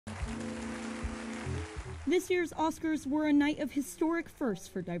This year's Oscars were a night of historic firsts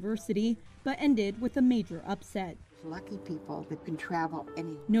for diversity, but ended with a major upset. Lucky people that can travel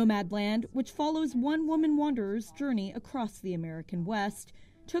anywhere. Nomadland, which follows one woman wanderer's journey across the American West,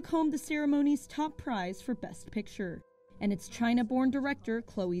 took home the ceremony's top prize for Best Picture. And its China-born director,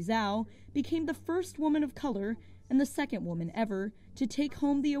 Chloe Zhao, became the first woman of color and the second woman ever to take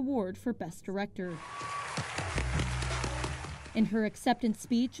home the award for Best Director. In her acceptance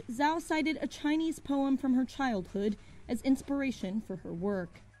speech, Zhao cited a Chinese poem from her childhood as inspiration for her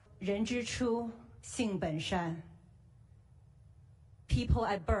work. 人之初，性本善. People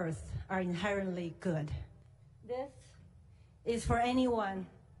at birth are inherently good. This is for anyone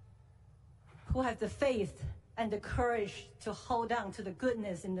who has the faith and the courage to hold on to the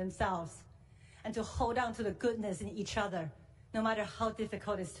goodness in themselves and to hold on to the goodness in each other, no matter how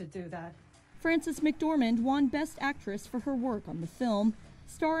difficult it is to do that. Frances McDormand won Best Actress for her work on the film,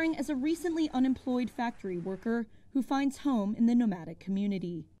 starring as a recently unemployed factory worker who finds home in the nomadic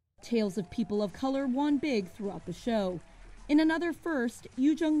community. Tales of people of color won big throughout the show. In another first,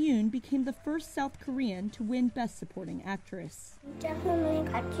 Yoo Jung-yoon became the first South Korean to win Best Supporting Actress.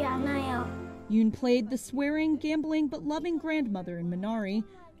 Yoon played the swearing, gambling, but loving grandmother in Minari,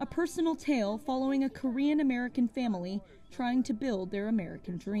 a personal tale following a Korean-American family trying to build their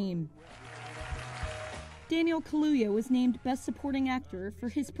American dream. Daniel Kaluuya was named Best Supporting Actor for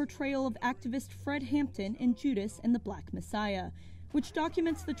his portrayal of activist Fred Hampton in Judas and the Black Messiah, which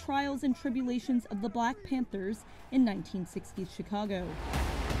documents the trials and tribulations of the Black Panthers in 1960s Chicago.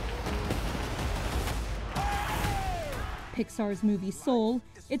 Pixar's movie Soul,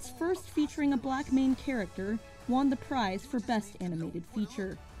 its first featuring a black main character, won the prize for Best Animated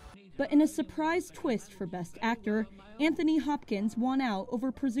Feature. But in a surprise twist for Best Actor, Anthony Hopkins won out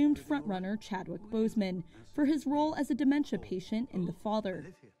over presumed frontrunner Chadwick Boseman for his role as a dementia patient in The Father.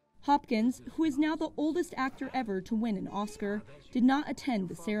 Hopkins, who is now the oldest actor ever to win an Oscar, did not attend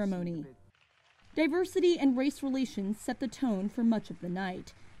the ceremony. Diversity and race relations set the tone for much of the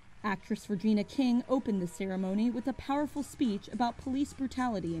night. Actress Regina King opened the ceremony with a powerful speech about police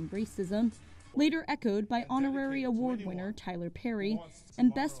brutality and racism, later echoed by honorary award winner Tyler Perry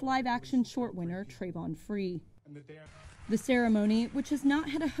and Best Live Action Short winner Trayvon Free. The ceremony, which has not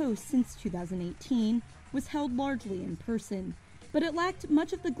had a host since 2018, was held largely in person, but it lacked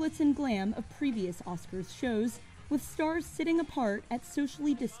much of the glitz and glam of previous Oscars shows, with stars sitting apart at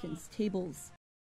socially distanced tables.